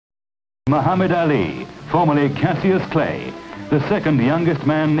Muhammad Ali, formerly Cassius Clay, the second youngest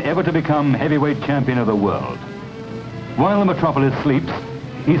man ever to become heavyweight champion of the world. While the metropolis sleeps,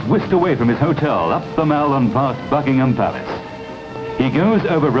 he's whisked away from his hotel up the Mall and past Buckingham Palace. He goes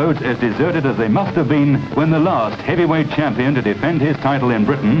over roads as deserted as they must have been when the last heavyweight champion to defend his title in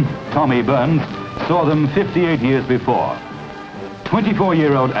Britain, Tommy Burns, saw them 58 years before.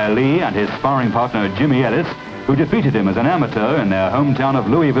 24-year-old Ali and his sparring partner Jimmy Ellis, who defeated him as an amateur in their hometown of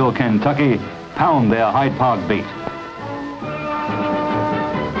Louisville, Kentucky, pound their Hyde Park beat.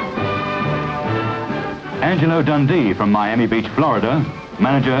 Angelo Dundee from Miami Beach, Florida,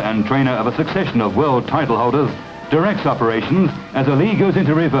 manager and trainer of a succession of world title holders, directs operations as Ali goes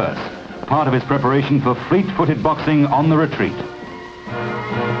into reverse, part of his preparation for fleet-footed boxing on the retreat.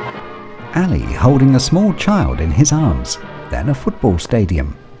 Ali holding a small child in his arms, then a football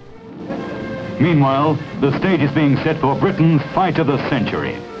stadium. Meanwhile, the stage is being set for Britain's fight of the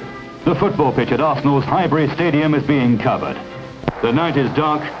century. The football pitch at Arsenal's Highbury Stadium is being covered. The night is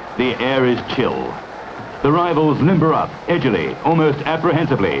dark, the air is chill. The rivals limber up, edgily, almost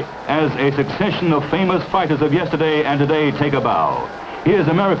apprehensively, as a succession of famous fighters of yesterday and today take a bow. Here's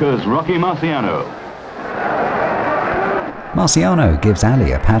America's Rocky Marciano. Marciano gives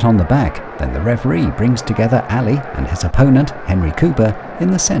Ali a pat on the back, then the referee brings together Ali and his opponent, Henry Cooper, in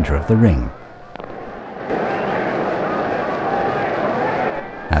the center of the ring.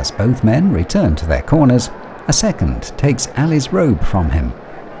 As both men return to their corners, a second takes Ali's robe from him.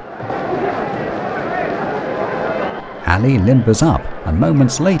 Ali limbers up, and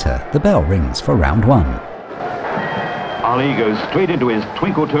moments later the bell rings for round one. Ali goes straight into his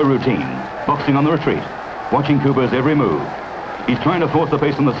twinkle-toe routine, boxing on the retreat, watching Cooper's every move. He's trying to force the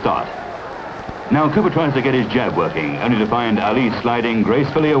pace from the start. Now Cooper tries to get his jab working, only to find Ali sliding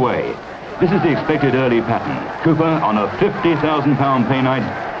gracefully away. This is the expected early pattern. Cooper, on a 50,000-pound pay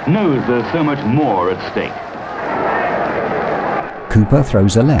night, knows there's so much more at stake. Cooper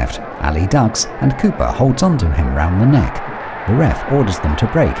throws a left, Ali ducks, and Cooper holds onto him round the neck. The ref orders them to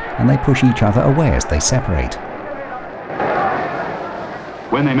break, and they push each other away as they separate.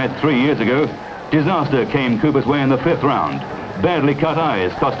 When they met 3 years ago, disaster came Cooper's way in the 5th round. Badly cut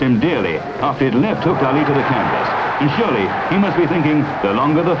eyes cost him dearly after he'd left-hooked Ali to the canvas. And surely he must be thinking, the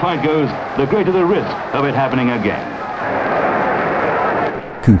longer the fight goes, the greater the risk of it happening again.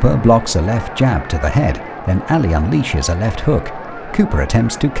 Cooper blocks a left jab to the head, then Ali unleashes a left hook. Cooper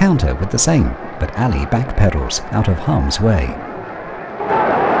attempts to counter with the same, but Ali backpedals out of harm's way.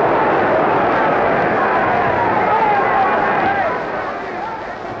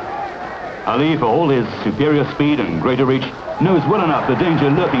 Ali, for all his superior speed and greater reach, knows well enough the danger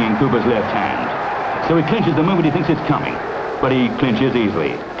lurking in Cooper's left hand. So he clinches the moment he thinks it's coming, but he clinches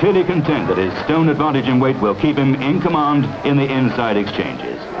easily, clearly content that his stone advantage in weight will keep him in command in the inside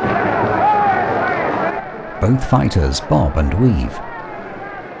exchanges. Both fighters bob and weave.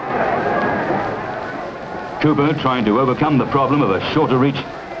 Cooper, trying to overcome the problem of a shorter reach,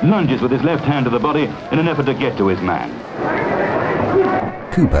 lunges with his left hand to the body in an effort to get to his man.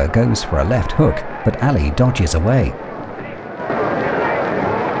 Cooper goes for a left hook, but Ali dodges away.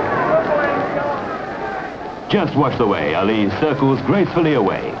 Just watch the way Ali circles gracefully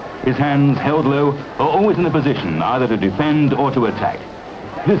away. His hands held low are always in a position either to defend or to attack.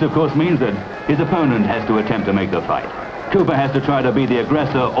 This, of course, means that his opponent has to attempt to make the fight. Cooper has to try to be the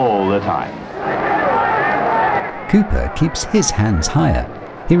aggressor all the time. Cooper keeps his hands higher.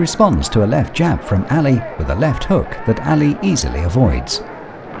 He responds to a left jab from Ali with a left hook that Ali easily avoids.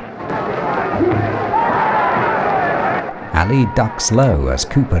 Ali ducks low as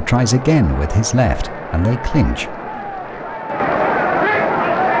Cooper tries again with his left, and they clinch.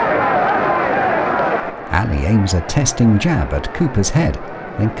 Ali aims a testing jab at Cooper's head,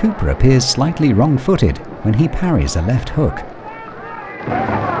 then Cooper appears slightly wrong-footed when he parries a left hook.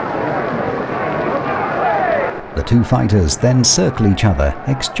 The two fighters then circle each other,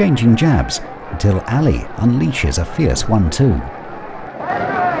 exchanging jabs, until Ali unleashes a fierce 1-2.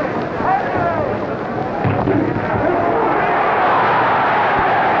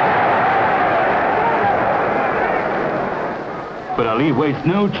 But Ali wastes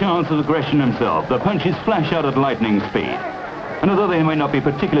no chance of aggression himself. The punches flash out at lightning speed. And although they may not be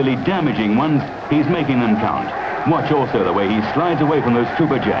particularly damaging ones, he's making them count. Watch also the way he slides away from those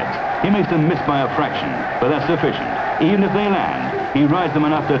Cooper jabs. He makes them miss by a fraction, but that's sufficient. Even if they land, he rides them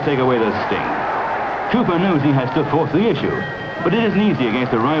enough to take away the sting. Cooper knows he has to force the issue, but it isn't easy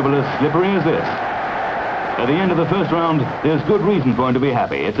against a rival as slippery as this. At the end of the first round, there's good reason for him to be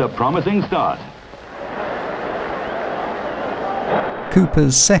happy. It's a promising start.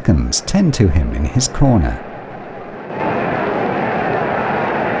 Cooper's seconds tend to him in his corner.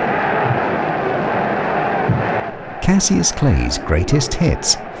 Cassius Clay's Greatest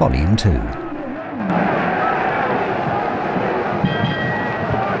Hits, Volume 2.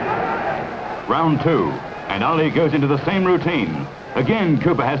 Round 2, and Ali goes into the same routine. Again,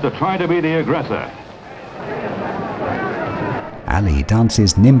 Cooper has to try to be the aggressor. Ali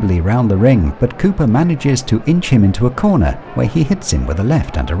dances nimbly round the ring, but Cooper manages to inch him into a corner where he hits him with a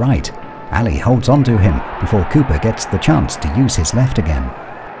left and a right. Ali holds on to him before Cooper gets the chance to use his left again.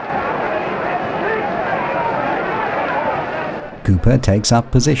 Cooper takes up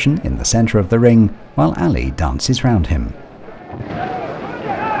position in the centre of the ring while Ali dances round him.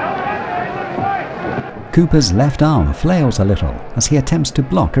 Cooper's left arm flails a little as he attempts to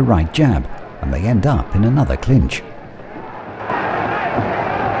block a right jab, and they end up in another clinch.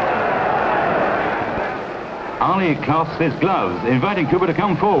 Ali clasps his gloves, inviting Cooper to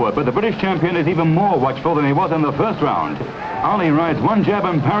come forward, but the British champion is even more watchful than he was in the first round. Ali rides one jab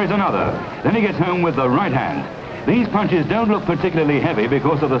and parries another. Then he gets home with the right hand. These punches don't look particularly heavy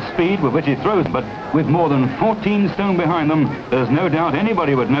because of the speed with which he throws them, but with more than 14 stone behind them, there's no doubt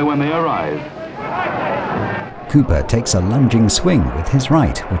anybody would know when they arrive. Cooper takes a lunging swing with his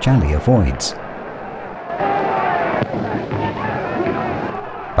right, which Ali avoids.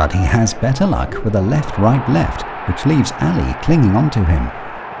 But he has better luck with a left-right-left, which leaves Ali clinging onto him.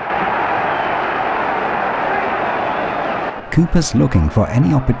 Cooper's looking for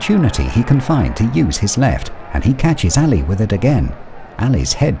any opportunity he can find to use his left, and he catches Ali with it again.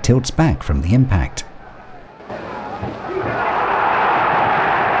 Ali's head tilts back from the impact.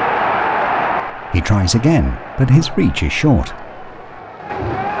 He tries again, but his reach is short.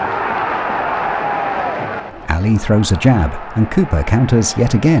 Ali throws a jab, and Cooper counters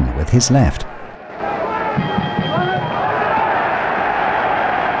yet again with his left.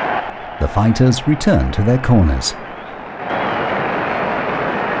 The fighters return to their corners.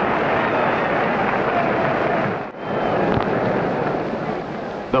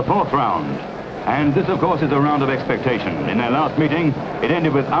 The fourth round. And this, of course, is a round of expectation. In their last meeting, it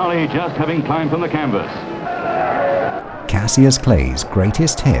ended with Ali just having climbed from the canvas. Cassius Clay's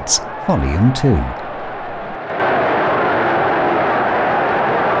Greatest Hits, Volume 2.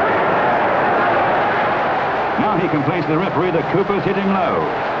 Now he complains to the referee that Cooper's hit him low.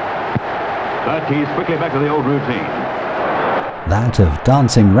 But he's quickly back to the old routine. That of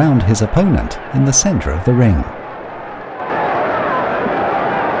dancing round his opponent in the centre of the ring.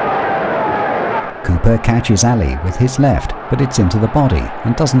 Cooper catches Ali with his left, but it's into the body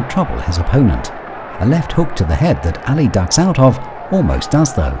and doesn't trouble his opponent. A left hook to the head that Ali ducks out of almost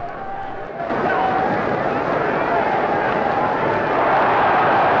does though.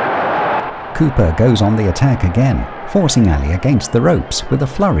 Cooper goes on the attack again, forcing Ali against the ropes with a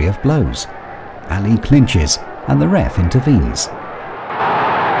flurry of blows. Ali clinches and the ref intervenes.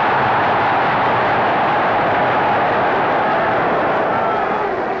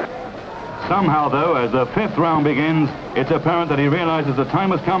 Somehow, though, as the fifth round begins, it's apparent that he realizes the time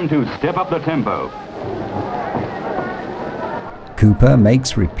has come to step up the tempo. Cooper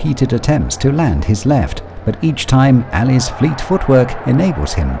makes repeated attempts to land his left, but each time Ali's fleet footwork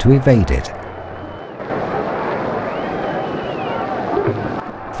enables him to evade it.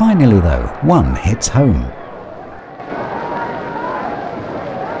 Finally, though, one hits home.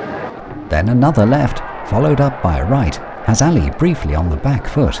 Then another left, followed up by a right, has Ali briefly on the back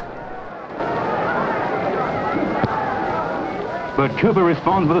foot. But Cooper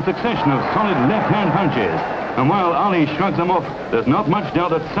responds with a succession of solid left-hand punches. And while Ali shrugs them off, there's not much doubt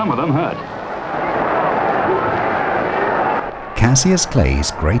that some of them hurt. Cassius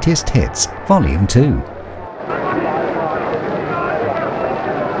Clay's Greatest Hits, Volume 2.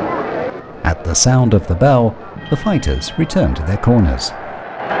 At the sound of the bell, the fighters return to their corners.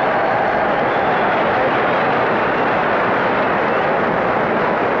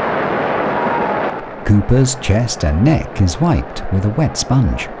 Cooper's chest and neck is wiped with a wet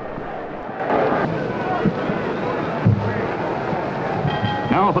sponge.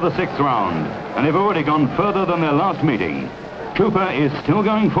 Now for the sixth round, and they've already gone further than their last meeting. Cooper is still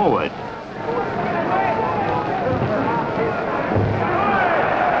going forward.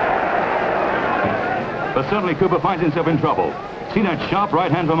 But suddenly Cooper finds himself in trouble. See that sharp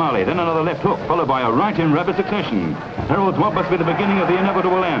right hand from Ali, then another left hook, followed by a right in rapid succession. Heralds what must be the beginning of the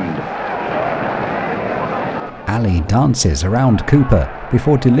inevitable end. Ali dances around Cooper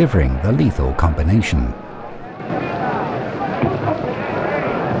before delivering the lethal combination.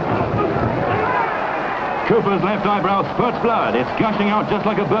 Cooper's left eyebrow spurts blood. It's gushing out just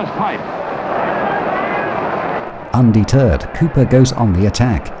like a burst pipe. Undeterred, Cooper goes on the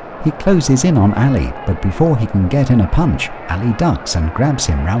attack. He closes in on Ali, but before he can get in a punch, Ali ducks and grabs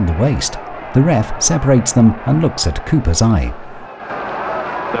him round the waist. The ref separates them and looks at Cooper's eye.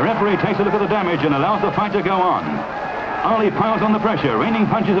 The referee takes a look at the damage and allows the fight to go on. Ali piles on the pressure, raining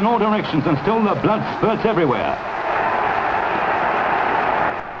punches in all directions, and still the blood spurts everywhere.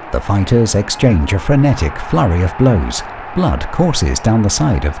 The fighters exchange a frenetic flurry of blows. Blood courses down the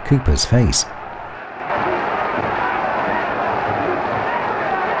side of Cooper's face.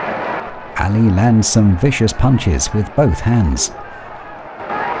 Ali lands some vicious punches with both hands.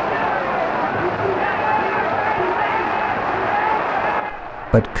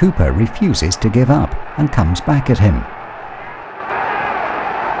 But Cooper refuses to give up and comes back at him.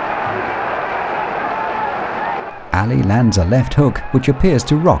 Ali lands a left hook which appears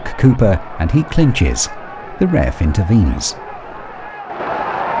to rock Cooper, and he clinches. The ref intervenes.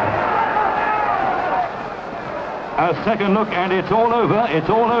 A second look and it's all over, it's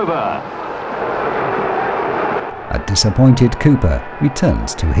all over. A disappointed Cooper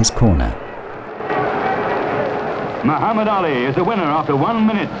returns to his corner. Muhammad Ali is the winner after 1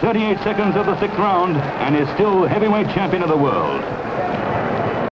 minute 38 seconds of the 6th round and is still heavyweight champion of the world.